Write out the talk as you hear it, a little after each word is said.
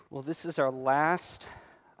Well, this is our last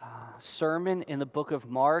sermon in the book of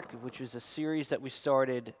Mark, which is a series that we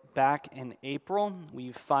started back in April.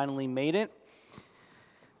 We've finally made it.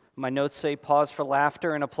 My notes say pause for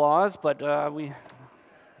laughter and applause, but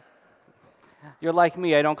you're like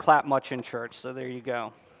me, I don't clap much in church, so there you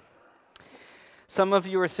go. Some of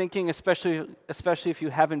you are thinking, especially if you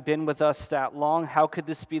haven't been with us that long, how could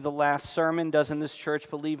this be the last sermon? Doesn't this church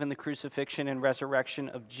believe in the crucifixion and resurrection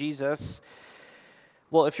of Jesus?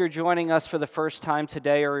 Well, if you're joining us for the first time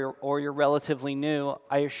today or you're relatively new,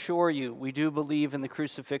 I assure you, we do believe in the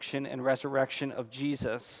crucifixion and resurrection of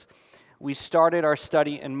Jesus. We started our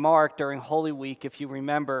study in Mark during Holy Week, if you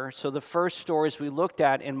remember. So the first stories we looked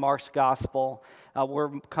at in Mark's Gospel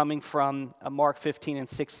were coming from Mark 15 and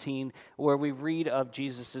 16, where we read of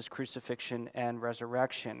Jesus' crucifixion and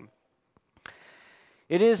resurrection.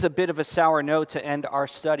 It is a bit of a sour note to end our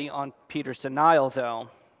study on Peter's denial, though.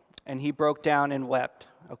 And he broke down and wept.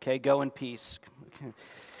 Okay, go in peace.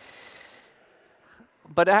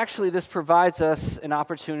 But actually, this provides us an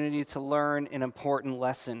opportunity to learn an important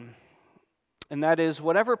lesson. And that is,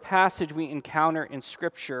 whatever passage we encounter in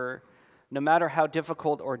Scripture, no matter how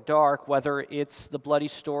difficult or dark, whether it's the bloody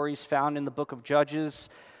stories found in the book of Judges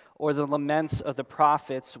or the laments of the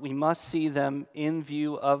prophets, we must see them in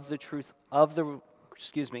view of the truth of the,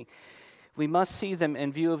 we must see them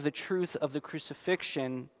in view of the truth of the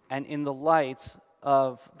crucifixion and in the light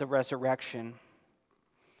of the resurrection.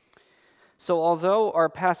 So although our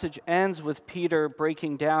passage ends with Peter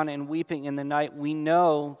breaking down and weeping in the night, we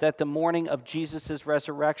know that the morning of Jesus'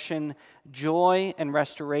 resurrection, joy and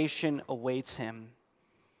restoration awaits him.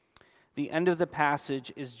 The end of the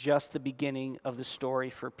passage is just the beginning of the story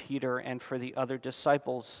for Peter and for the other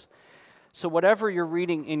disciples. So whatever you're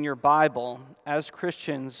reading in your Bible, as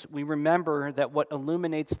Christians, we remember that what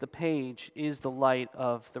illuminates the page is the light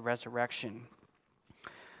of the resurrection.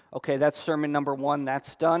 Okay, that's sermon number 1,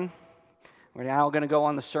 that's done. We're now going to go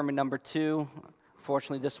on to sermon number 2.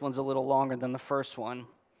 Fortunately, this one's a little longer than the first one,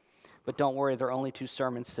 but don't worry, there are only 2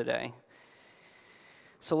 sermons today.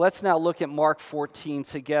 So let's now look at Mark 14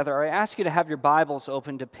 together. I ask you to have your Bibles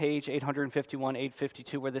open to page 851,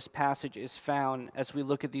 852, where this passage is found as we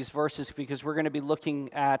look at these verses, because we're going to be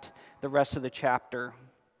looking at the rest of the chapter.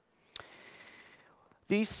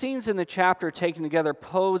 These scenes in the chapter taken together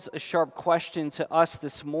pose a sharp question to us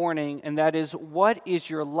this morning, and that is, what is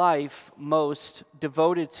your life most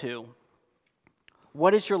devoted to?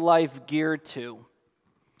 What is your life geared to?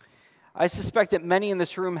 I suspect that many in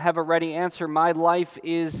this room have a ready answer. My life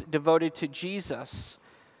is devoted to Jesus.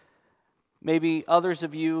 Maybe others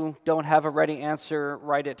of you don't have a ready answer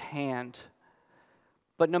right at hand.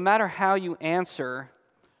 But no matter how you answer,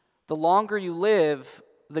 the longer you live,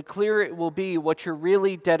 the clearer it will be what you're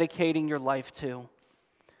really dedicating your life to.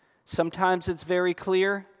 Sometimes it's very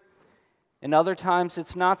clear, and other times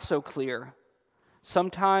it's not so clear.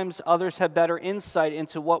 Sometimes others have better insight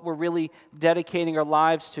into what we're really dedicating our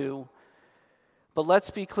lives to. But let's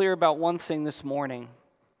be clear about one thing this morning,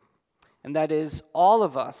 and that is all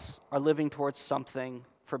of us are living towards something,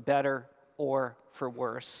 for better or for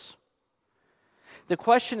worse. The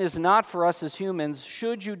question is not for us as humans,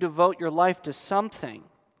 should you devote your life to something?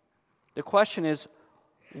 The question is,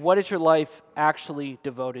 what is your life actually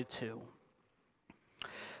devoted to?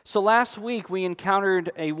 So last week we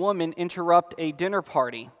encountered a woman interrupt a dinner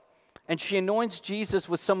party, and she anoints Jesus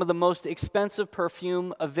with some of the most expensive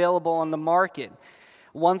perfume available on the market.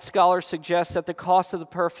 One scholar suggests that the cost of the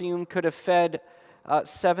perfume could have fed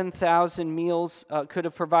 7,000 meals, could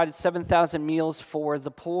have provided 7,000 meals for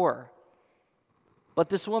the poor. But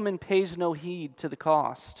this woman pays no heed to the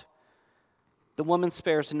cost. The woman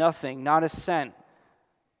spares nothing, not a cent,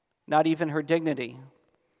 not even her dignity,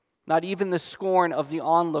 not even the scorn of the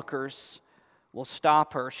onlookers will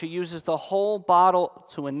stop her. She uses the whole bottle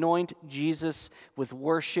to anoint Jesus with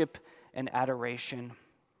worship and adoration.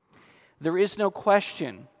 There is no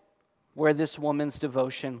question where this woman's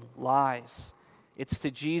devotion lies. It's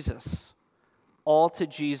to Jesus. All to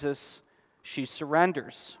Jesus she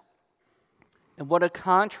surrenders. And what a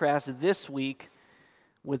contrast this week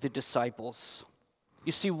with the disciples.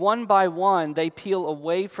 You see, one by one, they peel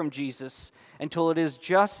away from Jesus until it is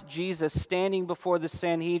just Jesus standing before the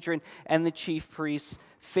Sanhedrin and the chief priests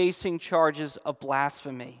facing charges of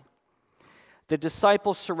blasphemy. The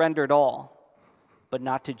disciples surrendered all, but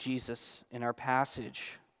not to Jesus in our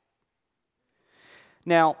passage.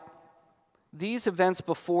 Now, these events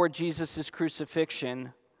before Jesus'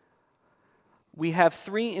 crucifixion, we have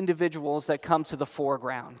 3 individuals that come to the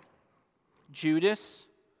foreground: Judas,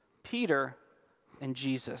 Peter, and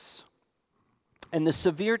Jesus. And the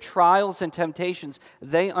severe trials and temptations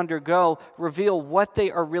they undergo reveal what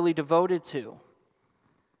they are really devoted to.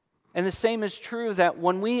 And the same is true that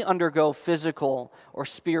when we undergo physical or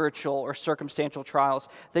spiritual or circumstantial trials,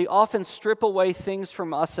 they often strip away things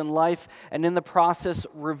from us in life and in the process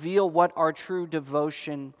reveal what our true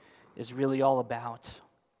devotion is really all about.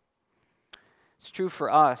 It's true for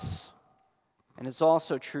us, and it's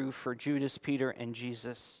also true for Judas, Peter, and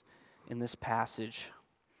Jesus in this passage.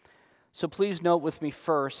 So please note with me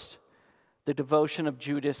first the devotion of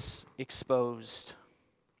Judas exposed.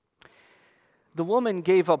 The woman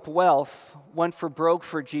gave up wealth, went for broke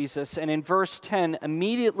for Jesus, and in verse 10,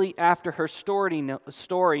 immediately after her story,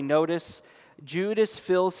 notice, Judas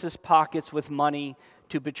fills his pockets with money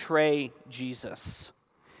to betray Jesus.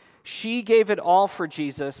 She gave it all for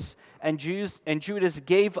Jesus, and Judas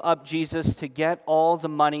gave up Jesus to get all the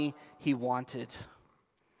money he wanted.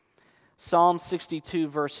 Psalm 62,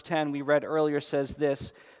 verse 10, we read earlier, says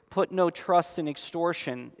this, "Put no trust in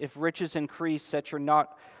extortion. If riches increase,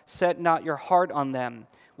 set not your heart on them."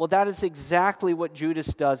 Well, that is exactly what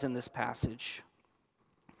Judas does in this passage.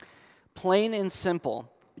 Plain and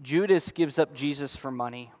simple, Judas gives up Jesus for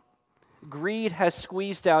money. Greed has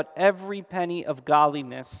squeezed out every penny of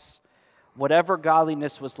godliness, whatever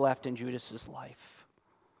godliness was left in Judas's life.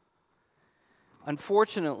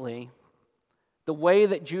 Unfortunately, the way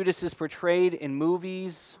that Judas is portrayed in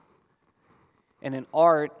movies and in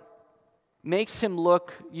art makes him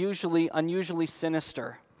look unusually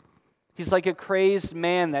sinister. He's like a crazed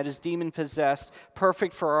man that is demon-possessed,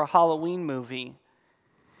 perfect for a Halloween movie.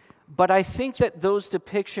 But I think that those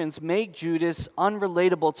depictions make Judas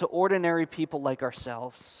unrelatable to ordinary people like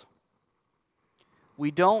ourselves. We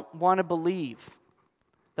don't want to believe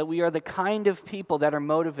that we are the kind of people that are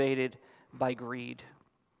motivated by greed,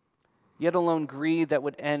 yet alone greed that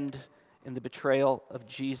would end in the betrayal of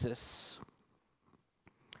Jesus.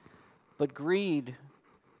 But greed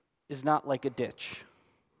is not like a ditch.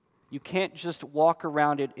 You can't just walk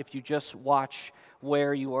around it if you just watch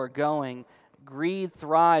where you are going. Greed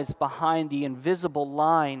thrives behind the invisible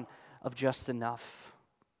line of just enough.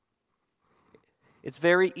 It's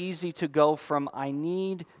very easy to go from I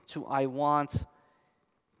need to I want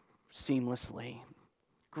seamlessly.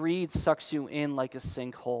 Greed sucks you in like a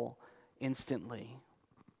sinkhole instantly.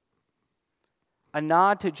 A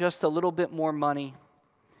nod to just a little bit more money,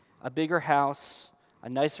 a bigger house, a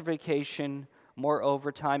nicer vacation, more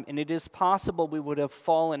overtime, and it is possible we would have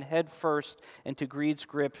fallen headfirst into greed's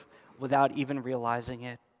grip without even realizing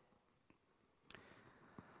it.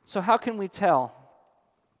 So how can we tell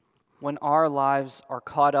when our lives are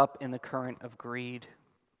caught up in the current of greed?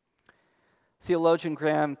 Theologian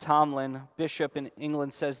Graham Tomlin, bishop in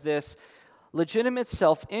England, says this, "Legitimate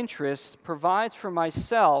self-interest provides for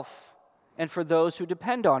myself and for those who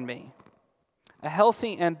depend on me. A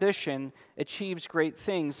healthy ambition achieves great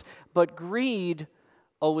things, but greed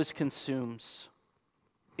always consumes.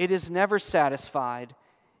 It is never satisfied,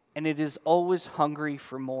 and it is always hungry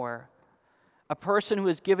for more. A person who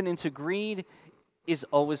is given into greed is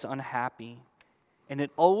always unhappy, and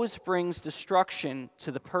it always brings destruction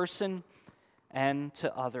to the person and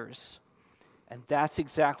to others." And that's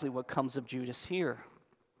exactly what comes of Judas here.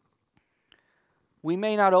 We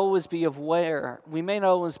may not always be aware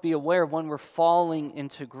when we're falling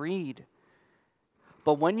into greed.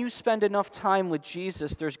 But when you spend enough time with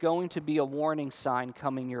Jesus, there's going to be a warning sign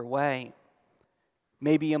coming your way.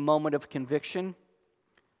 Maybe a moment of conviction,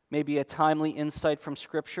 maybe a timely insight from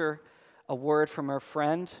Scripture, a word from a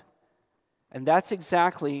friend. And that's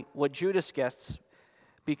exactly what Judas gets.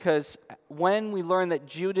 Because when we learn that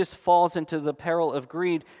Judas falls into the peril of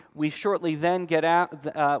greed, we shortly then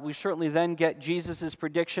get Jesus'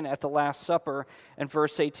 prediction at the Last Supper in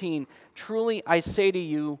verse 18. "Truly I say to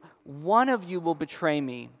you, one of you will betray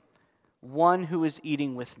me, one who is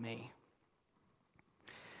eating with me."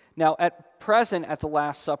 Now, at present at the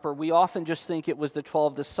Last Supper, we often just think it was the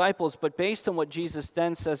 12 disciples, but based on what Jesus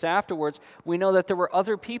then says afterwards, we know that there were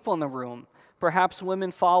other people in the room. Perhaps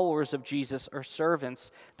women followers of Jesus or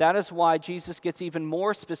servants. That is why Jesus gets even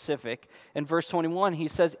more specific. In verse 21, he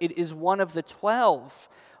says, "It is one of the 12,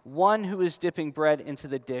 one who is dipping bread into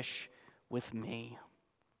the dish with me."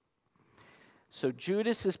 So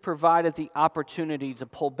Judas is provided the opportunity to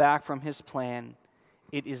pull back from his plan.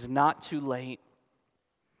 It is not too late.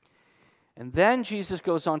 And then Jesus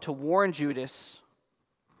goes on to warn Judas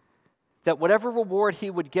that whatever reward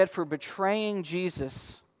he would get for betraying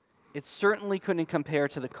Jesus, it certainly couldn't compare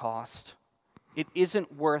to the cost. It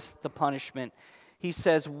isn't worth the punishment. He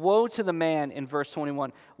says, "Woe to the man," in verse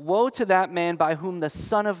 21, "woe to that man by whom the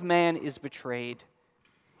Son of Man is betrayed.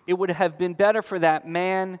 It would have been better for that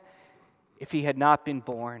man if he had not been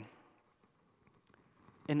born.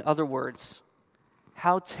 In other words,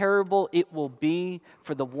 how terrible it will be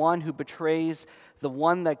for the one who betrays the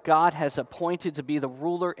one that God has appointed to be the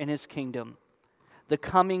ruler in his kingdom, the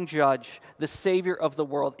coming judge, the Savior of the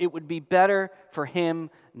world. It would be better for him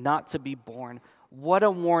not to be born. What a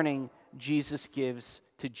warning Jesus gives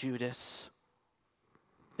to Judas.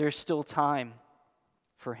 There's still time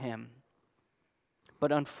for him.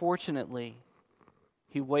 But unfortunately,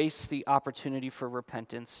 he wastes the opportunity for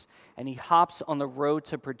repentance, and he hops on the road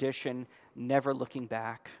to perdition, never looking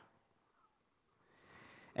back.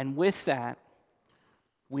 And with that,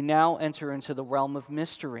 we now enter into the realm of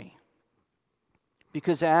mystery.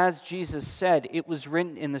 Because as Jesus said, it was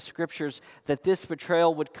written in the Scriptures that this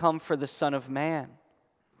betrayal would come for the Son of Man.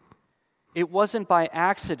 It wasn't by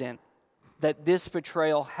accident that this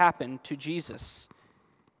betrayal happened to Jesus.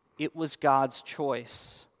 It was God's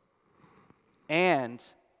choice. And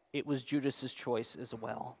it was Judas's choice as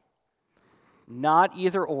well. Not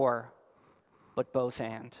either or, but both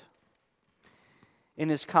and. In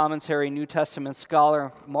his commentary, New Testament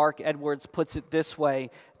scholar Mark Edwards puts it this way: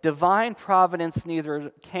 divine providence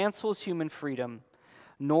neither cancels human freedom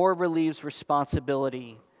nor relieves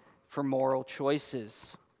responsibility for moral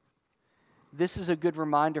choices. This is a good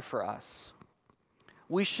reminder for us.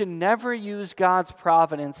 We should never use God's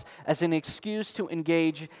providence as an excuse to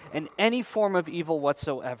engage in any form of evil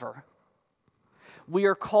whatsoever. We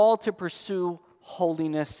are called to pursue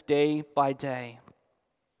holiness day by day.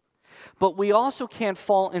 But we also can't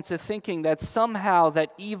fall into thinking that somehow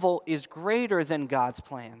that evil is greater than God's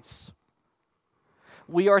plans.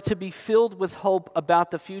 We are to be filled with hope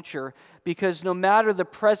about the future because no matter the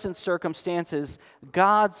present circumstances,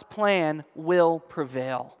 God's plan will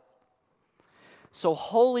prevail. So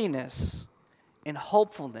holiness and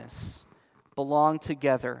hopefulness belong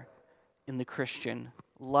together in the Christian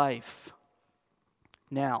life.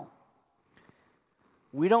 Now,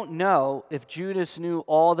 we don't know if Judas knew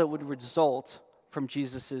all that would result from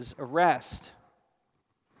Jesus' arrest.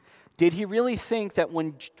 Did he really think that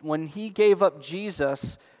when he gave up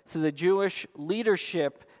Jesus to the Jewish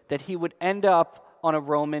leadership that he would end up on a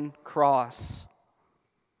Roman cross?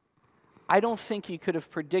 I don't think he could have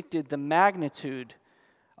predicted the magnitude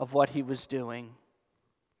of what he was doing.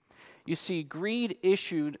 You see, greed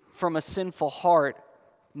issued from a sinful heart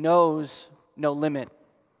knows no limit.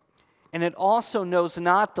 And it also knows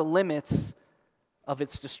not the limits of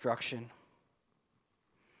its destruction.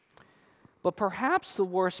 But perhaps the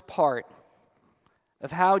worst part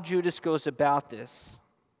of how Judas goes about this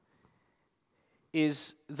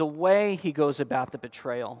is the way he goes about the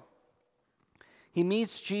betrayal. He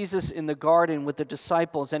meets Jesus in the garden with the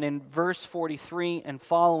disciples, and in verse 43 and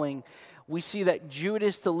following, we see that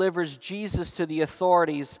Judas delivers Jesus to the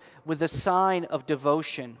authorities with a sign of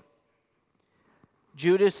devotion.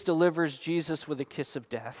 Judas delivers Jesus with a kiss of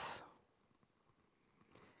death.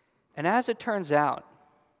 And as it turns out,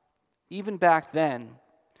 even back then,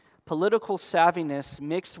 political savviness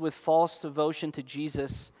mixed with false devotion to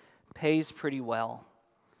Jesus pays pretty well.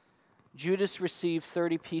 Judas received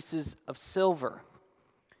 30 pieces of silver.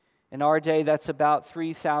 In our day, that's about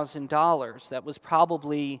 $3,000. That was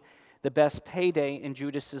probably the best payday in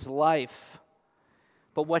Judas's life.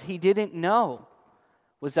 But what he didn't know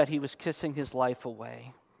was that he was kissing his life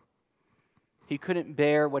away. He couldn't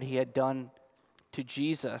bear what he had done to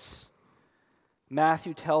Jesus.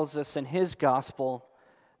 Matthew tells us in his gospel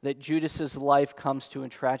that Judas's life comes to a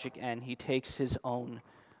tragic end. He takes his own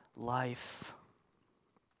life.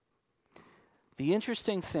 The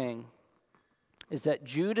interesting thing is that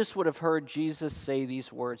Judas would have heard Jesus say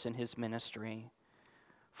these words in his ministry: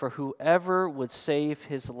 "For whoever would save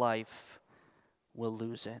his life will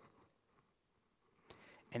lose it."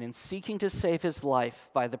 And in seeking to save his life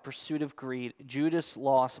by the pursuit of greed, Judas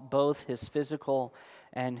lost both his physical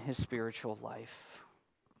and his spiritual life.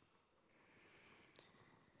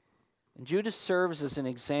 And Judas serves as an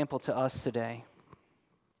example to us today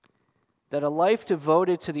that a life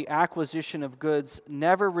devoted to the acquisition of goods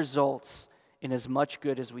never results in as much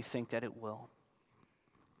good as we think that it will.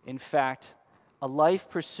 In fact, a life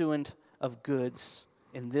pursuant of goods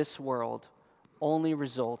in this world only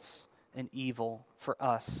results in evil for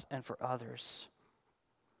us and for others.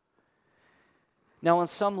 Now, on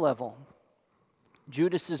some level,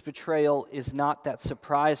 Judas's betrayal is not that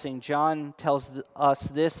surprising. John tells us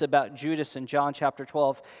this about Judas in John chapter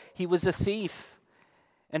 12. He was a thief,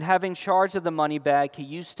 and having charge of the money bag, he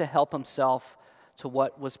used to help himself to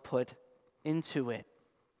what was put into it.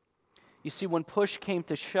 You see, when push came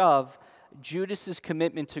to shove, Judas's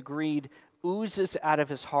commitment to greed oozes out of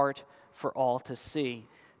his heart for all to see.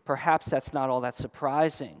 Perhaps that's not all that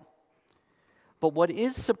surprising. But what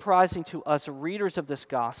is surprising to us readers of this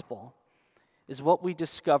gospel is what we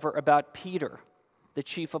discover about Peter, the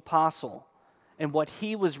chief apostle, and what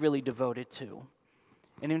he was really devoted to.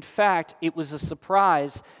 And in fact, it was a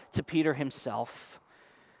surprise to Peter himself.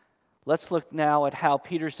 Let's look now at how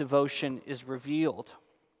Peter's devotion is revealed.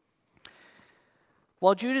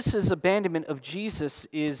 While Judas's abandonment of Jesus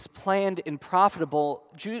is planned and profitable,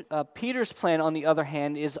 Peter's plan, on the other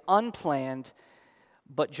hand, is unplanned,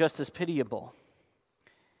 but just as pitiable.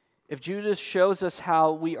 If Judas shows us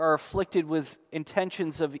how we are afflicted with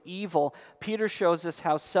intentions of evil, Peter shows us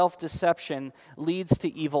how self-deception leads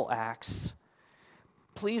to evil acts.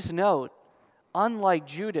 Please note, unlike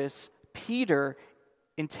Judas, Peter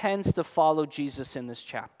intends to follow Jesus in this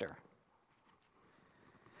chapter.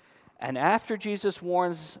 And after Jesus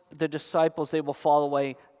warns the disciples they will fall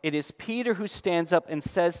away, it is Peter who stands up and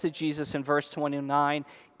says to Jesus in verse 29,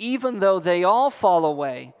 "Even though they all fall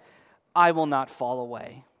away, I will not fall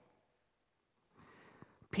away."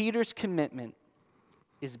 Peter's commitment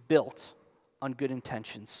is built on good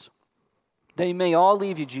intentions. They may all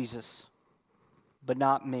leave you, Jesus, but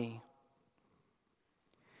not me.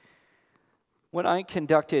 When I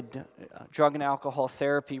conducted drug and alcohol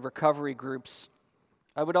therapy recovery groups,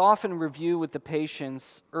 I would often review with the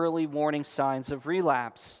patients early warning signs of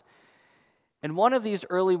relapse. And one of these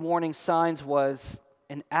early warning signs was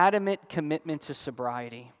an adamant commitment to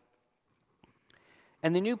sobriety.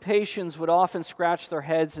 And the new patients would often scratch their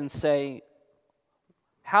heads and say,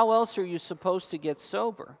 "How else are you supposed to get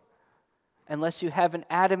sober unless you have an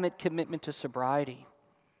adamant commitment to sobriety?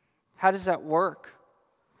 How does that work?"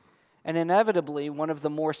 And inevitably, one of the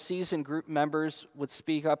more seasoned group members would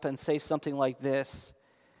speak up and say something like this: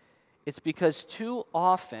 "It's because too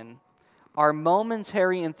often our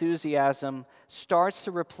momentary enthusiasm starts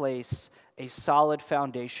to replace a solid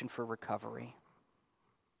foundation for recovery."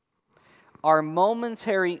 Our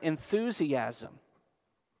momentary enthusiasm,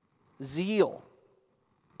 zeal,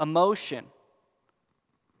 emotion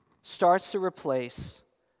starts to replace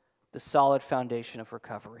the solid foundation of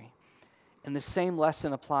recovery. And the same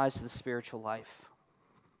lesson applies to the spiritual life.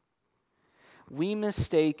 We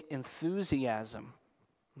mistake enthusiasm,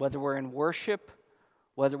 whether we're in worship,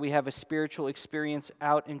 whether we have a spiritual experience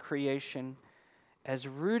out in creation, as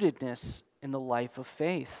rootedness in the life of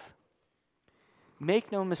faith.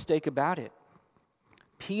 Make no mistake about it.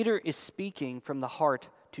 Peter is speaking from the heart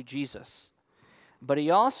to Jesus, but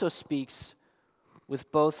he also speaks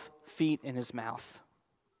with both feet in his mouth.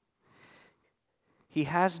 He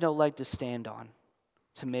has no leg to stand on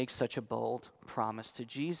to make such a bold promise to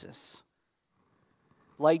Jesus.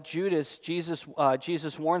 Like Judas, Jesus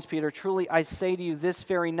warns Peter, "Truly I say to you, this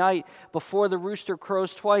very night, before the rooster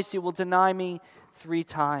crows twice, you will deny me 3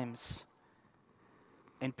 times."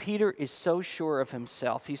 And Peter is so sure of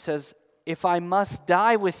himself. He says, "If I must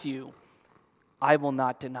die with you, I will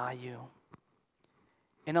not deny you."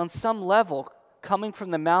 And on some level, coming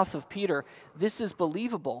from the mouth of Peter, this is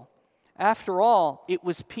believable. After all, it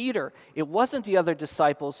was Peter. It wasn't the other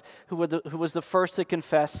disciples who was the first to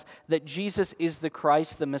confess that Jesus is the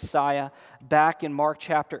Christ, the Messiah, back in Mark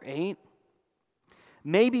chapter 8.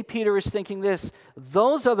 Maybe Peter is thinking this: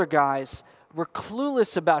 those other guys were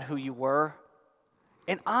clueless about who you were,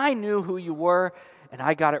 and I knew who you were, and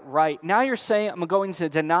I got it right. Now you're saying I'm going to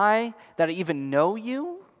deny that I even know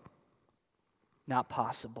you? Not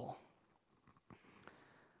possible.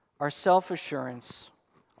 Our self-assurance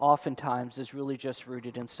oftentimes is really just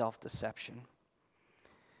rooted in self-deception.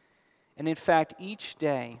 And in fact, each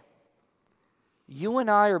day, you and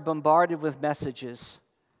I are bombarded with messages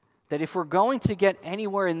that if we're going to get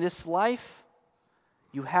anywhere in this life,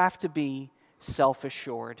 you have to be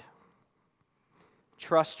self-assured.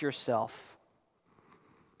 Trust yourself.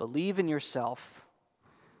 Believe in yourself.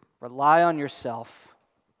 Rely on yourself.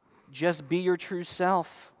 Just be your true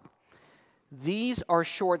self. These are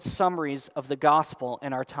short summaries of the gospel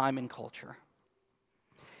in our time and culture.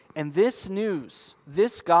 And this news,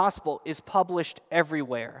 this gospel, is published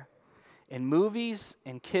everywhere. In movies,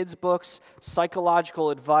 in kids' books, psychological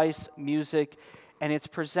advice, music, and it's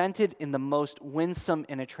presented in the most winsome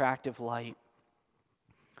and attractive light.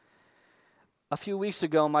 A few weeks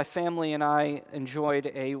ago, my family and I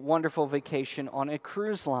enjoyed a wonderful vacation on a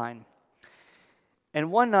cruise line. And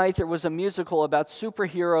one night there was a musical about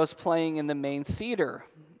superheroes playing in the main theater.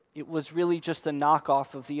 It was really just a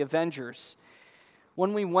knockoff of the Avengers.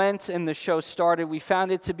 When we went and the show started, we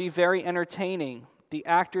found it to be very entertaining. The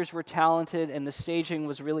actors were talented and the staging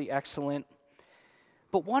was really excellent.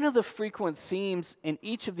 But one of the frequent themes in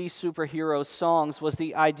each of these superhero songs was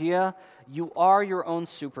the idea, you are your own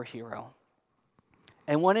superhero.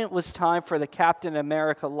 And when it was time for the Captain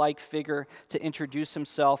America-like figure to introduce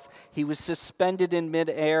himself, he was suspended in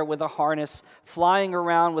midair with a harness, flying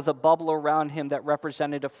around with a bubble around him that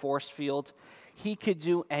represented a force field. He could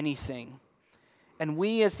do anything. And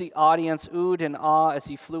we as the audience oohed in awe as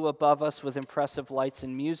he flew above us with impressive lights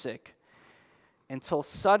and music, until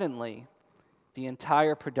suddenly the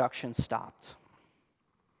entire production stopped.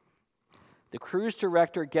 The cruise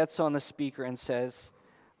director gets on the speaker and says,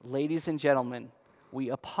 "Ladies and gentlemen, we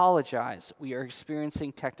apologize. We are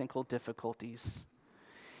experiencing technical difficulties."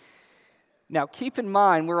 Now, keep in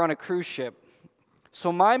mind, we're on a cruise ship.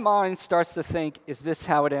 So my mind starts to think, is this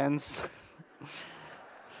how it ends?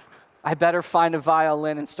 I better find a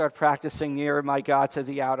violin and start practicing Nearer My God to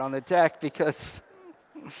Thee out on the deck because,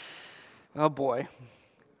 oh boy.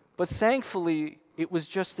 But thankfully, it was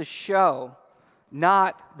just a show,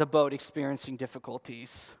 not the boat experiencing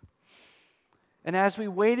difficulties. And as we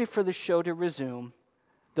waited for the show to resume,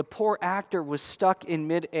 the poor actor was stuck in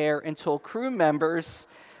midair until crew members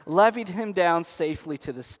levied him down safely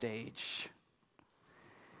to the stage.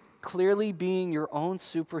 Clearly, being your own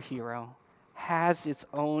superhero has its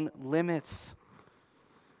own limits.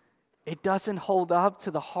 It doesn't hold up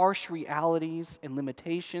to the harsh realities and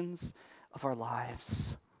limitations of our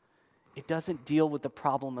lives. It doesn't deal with the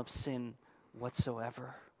problem of sin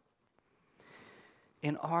whatsoever.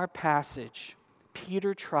 In our passage,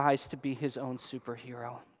 Peter tries to be his own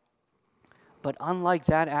superhero. But unlike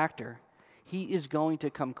that actor, he is going to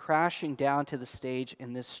come crashing down to the stage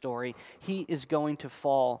in this story. He is going to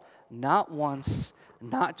fall not once,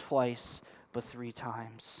 not twice, but 3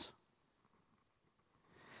 times.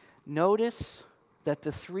 Notice that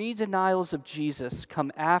the 3 denials of Jesus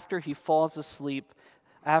come after he falls asleep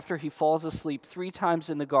 3 times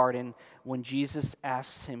in the garden when Jesus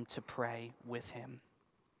asks him to pray with him.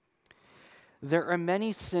 There are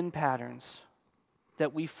many sin patterns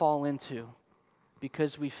that we fall into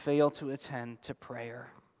because we fail to attend to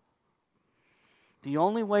prayer. The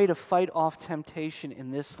only way to fight off temptation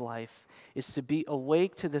in this life is to be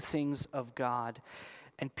awake to the things of God.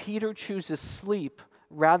 And Peter chooses sleep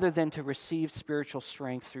rather than to receive spiritual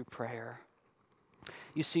strength through prayer.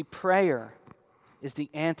 You see, prayer is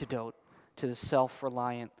the antidote to the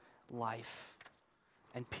self-reliant life.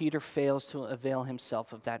 And Peter fails to avail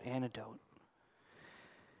himself of that antidote.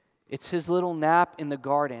 It's his little nap in the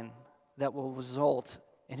garden that will result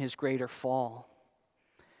in his greater fall.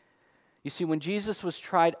 You see, when Jesus was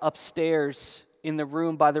tried upstairs in the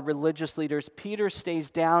room by the religious leaders, Peter stays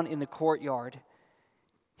down in the courtyard.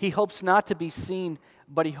 He hopes not to be seen,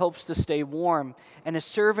 but he hopes to stay warm. And a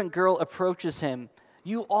servant girl approaches him.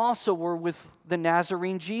 "You also were with the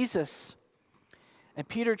Nazarene Jesus." And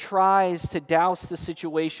Peter tries to douse the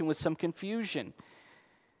situation with some confusion.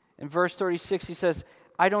 In verse 36, he says,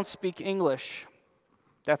 "I don't speak English."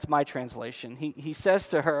 That's my translation. He says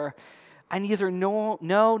to her, "I neither know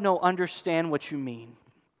nor understand what you mean."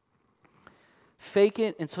 Fake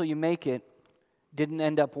it until you make it didn't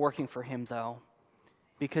end up working for him, though,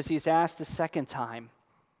 because he's asked a second time.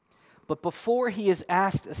 But before he is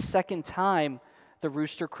asked a second time, the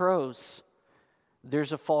rooster crows.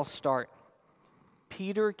 There's a false start.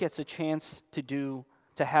 Peter gets a chance to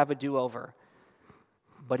have a do-over,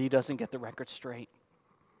 but he doesn't get the record straight.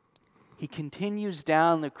 He continues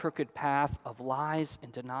down the crooked path of lies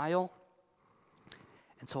and denial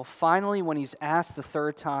until finally, when he's asked the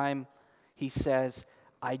 3rd time, he says,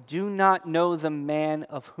 "I do not know the man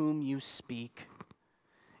of whom you speak."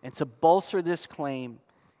 And to bolster this claim,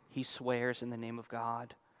 he swears in the name of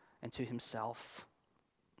God and to himself.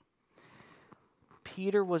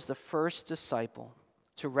 Peter was the first disciple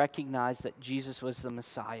to recognize that Jesus was the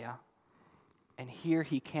Messiah. And here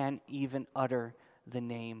he can't even utter the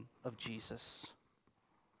name of Jesus.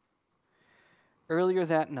 Earlier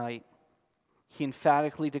that night, he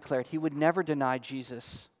emphatically declared he would never deny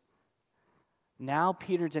Jesus. Now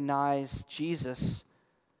Peter denies Jesus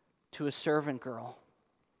to a servant girl.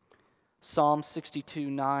 Psalm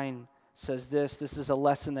 62:9 says this is a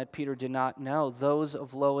lesson that Peter did not know. Those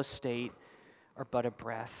of low estate are but a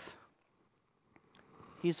breath.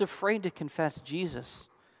 He's afraid to confess Jesus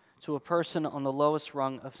to a person on the lowest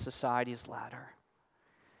rung of society's ladder.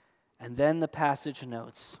 And then the passage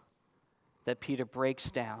notes that Peter breaks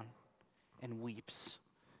down and weeps.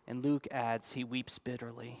 And Luke adds, he weeps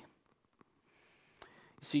bitterly.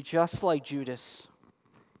 You see, just like Judas,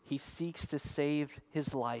 he seeks to save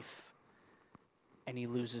his life, and he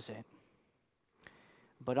loses it.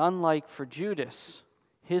 But unlike for Judas,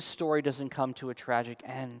 his story doesn't come to a tragic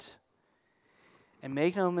end. And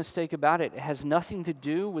make no mistake about it, it has nothing to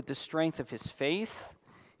do with the strength of his faith,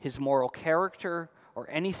 his moral character, or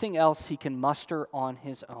anything else he can muster on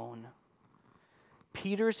his own.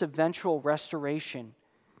 Peter's eventual restoration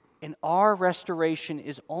and our restoration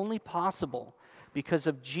is only possible because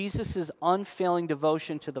of Jesus' unfailing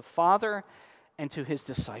devotion to the Father and to his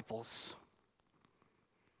disciples.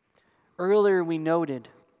 Earlier we noted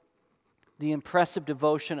the impressive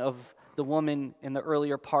devotion of the woman in the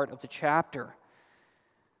earlier part of the chapter.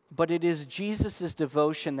 But it is Jesus'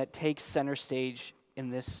 devotion that takes center stage in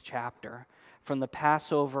this chapter, from the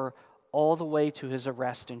Passover all the way to his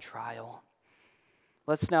arrest and trial.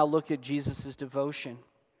 Let's now look at Jesus' devotion.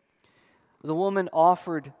 The woman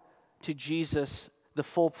offered to Jesus the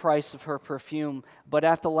full price of her perfume, but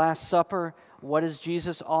at the Last Supper, what does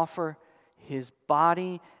Jesus offer? His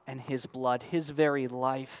body and his blood, his very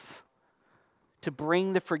life, to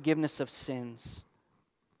bring the forgiveness of sins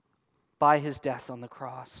by his death on the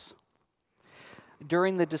cross.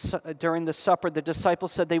 During the supper, the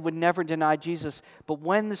disciples said they would never deny Jesus, but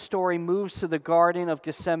when the story moves to the Garden of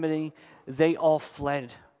Gethsemane, they all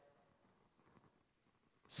fled.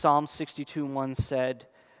 Psalm 62:1 said,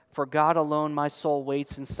 "For God alone my soul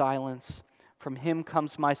waits in silence. From him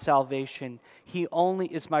comes my salvation. He only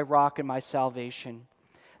is my rock and my salvation."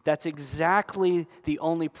 That's exactly the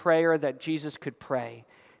only prayer that Jesus could pray,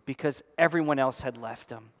 because everyone else had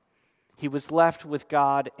left him. He was left with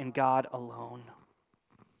God and God alone.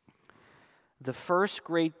 The first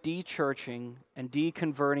great de-churching and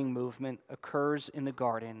de-converting movement occurs in the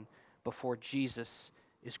garden before Jesus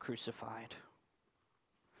is crucified.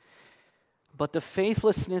 But the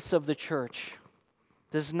faithlessness of the church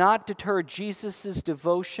does not deter Jesus'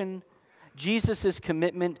 devotion, Jesus'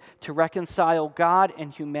 commitment to reconcile God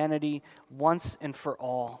and humanity once and for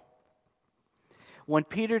all. When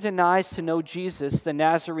Peter denies to know Jesus, the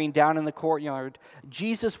Nazarene, down in the courtyard,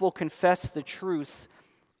 Jesus will confess the truth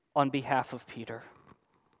on behalf of Peter,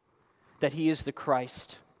 that he is the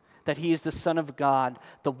Christ, that he is the Son of God,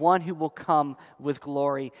 the one who will come with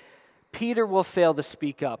glory. Peter will fail to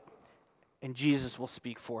speak up, and Jesus will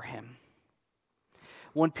speak for him.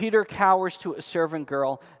 When Peter cowers to a servant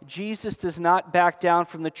girl, Jesus does not back down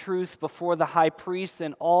from the truth before the high priest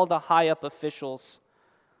and all the high-up officials.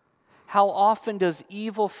 How often does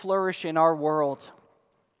evil flourish in our world?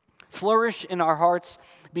 Flourish in our hearts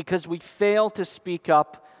because we fail to speak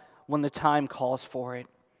up when the time calls for it,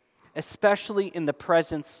 especially in the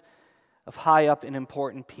presence of high-up and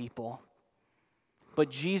important people. But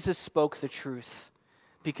Jesus spoke the truth,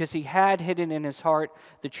 because he had hidden in his heart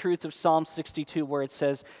the truth of Psalm 62, where it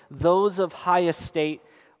says, "Those of high estate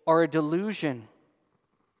are a delusion."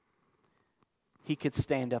 He could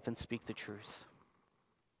stand up and speak the truth.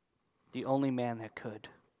 The only man that could.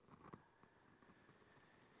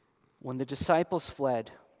 When the disciples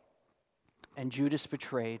fled, and Judas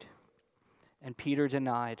betrayed, and Peter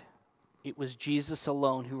denied, it was Jesus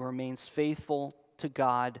alone who remains faithful to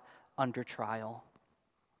God under trial.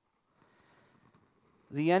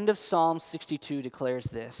 The end of Psalm 62 declares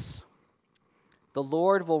this: "The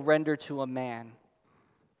Lord will render to a man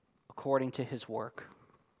according to his work."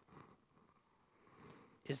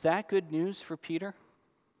 Is that good news for Peter?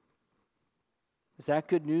 Is that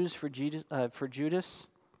good news for Judas?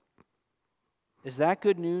 Is that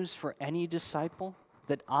good news for any disciple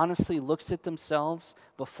that honestly looks at themselves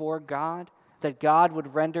before God, that God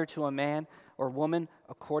would render to a man or woman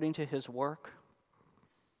according to his work?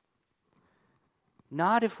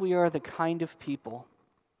 Not if we are the kind of people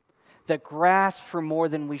that grasp for more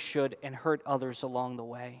than we should and hurt others along the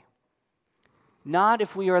way. Not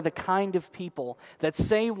if we are the kind of people that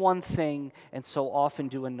say one thing and so often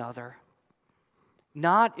do another.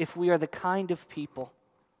 Not if we are the kind of people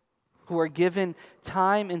who are given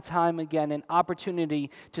time and time again an opportunity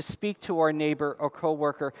to speak to our neighbor or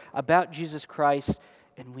coworker about Jesus Christ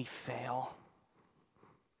and we fail.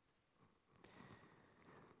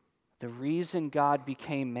 The reason God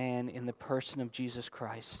became man in the person of Jesus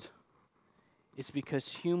Christ is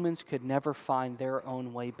because humans could never find their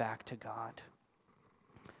own way back to God.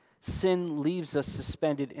 Sin leaves us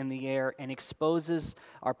suspended in the air and exposes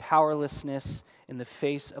our powerlessness in the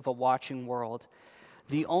face of a watching world.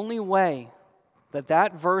 The only way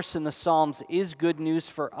that verse in the Psalms is good news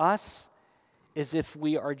for us is if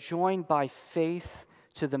we are joined by faith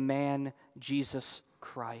to the man Jesus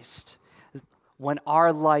Christ. When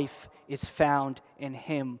our life is found in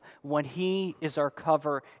him, when he is our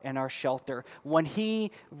cover and our shelter, when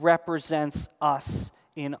he represents us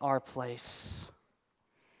in our place.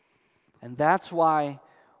 And that's why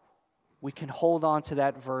we can hold on to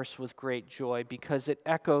that verse with great joy, because it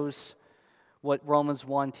echoes what Romans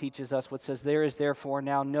 1 teaches us, what says, "There is therefore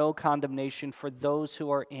now no condemnation for those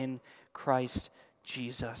who are in Christ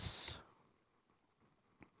Jesus."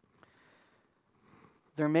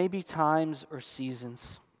 There may be times or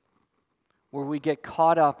seasons where we get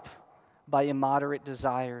caught up by immoderate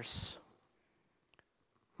desires,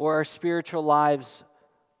 or our spiritual lives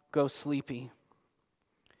go sleepy.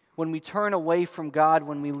 When we turn away from God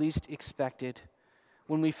when we least expect it,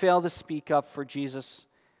 when we fail to speak up for Jesus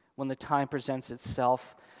when the time presents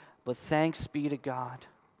itself. But thanks be to God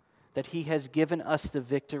that He has given us the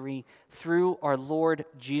victory through our Lord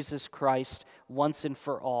Jesus Christ once and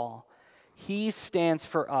for all. He stands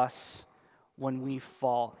for us when we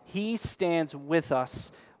fall. He stands with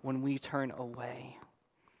us when we turn away.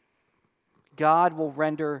 God will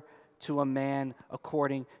render to a man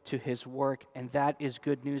according to his work, and that is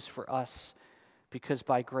good news for us because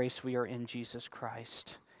by grace we are in Jesus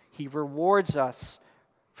Christ. He rewards us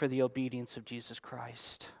for the obedience of Jesus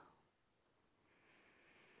Christ.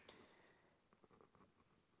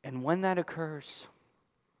 And when that occurs,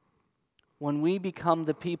 when we become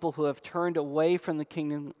the people who have turned away from the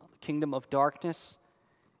kingdom of darkness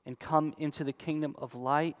and come into the kingdom of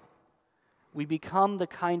light, we become the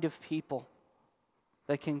kind of people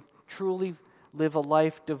that can truly live a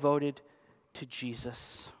life devoted to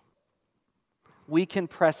Jesus. We can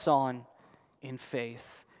press on in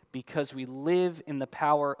faith because we live in the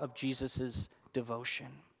power of Jesus' devotion.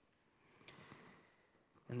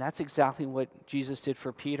 And that's exactly what Jesus did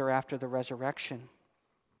for Peter after the resurrection.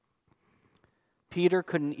 Peter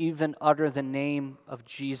couldn't even utter the name of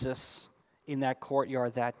Jesus in that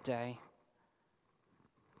courtyard that day.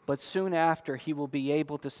 But soon after, he will be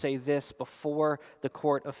able to say this before the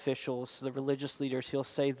court officials, the religious leaders. He'll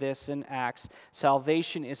say this in Acts: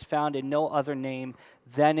 salvation is found in no other name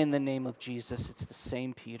than in the name of Jesus. It's the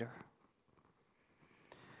same Peter.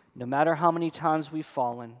 No matter how many times we've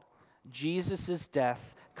fallen, Jesus'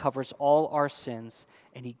 death covers all our sins,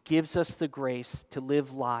 and He gives us the grace to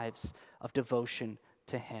live lives of devotion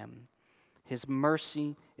to Him. His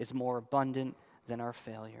mercy is more abundant than our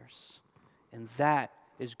failures. And that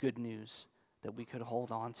is good news that we could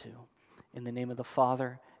hold on to. In the name of the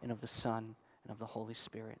Father, and of the Son, and of the Holy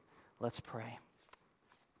Spirit. Let's pray.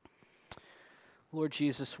 Lord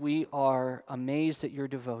Jesus, we are amazed at your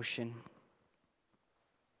devotion.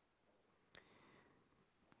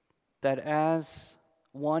 That as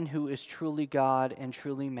one who is truly God and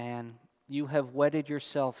truly man, you have wedded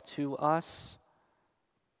yourself to us,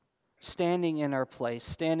 standing in our place,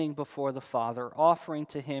 standing before the Father, offering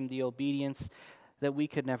to Him the obedience that we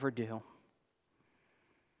could never do.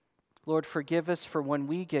 Lord, forgive us for when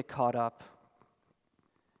we get caught up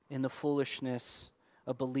in the foolishness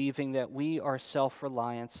of believing that we are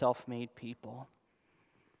self-reliant, self-made people.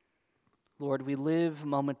 Lord, we live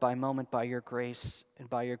moment by moment by your grace and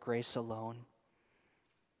by your grace alone.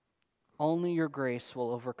 Only your grace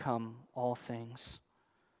will overcome all things.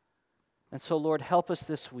 And so, Lord, help us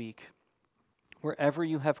this week, wherever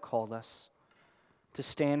you have called us, to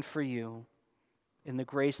stand for you in the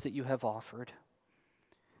grace that you have offered.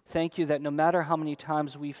 Thank you that no matter how many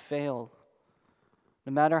times we've failed,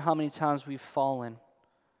 no matter how many times we've fallen,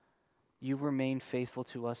 you remain faithful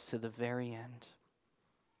to us to the very end.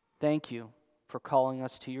 Thank you for calling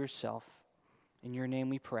us to yourself. In your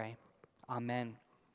name we pray. Amen.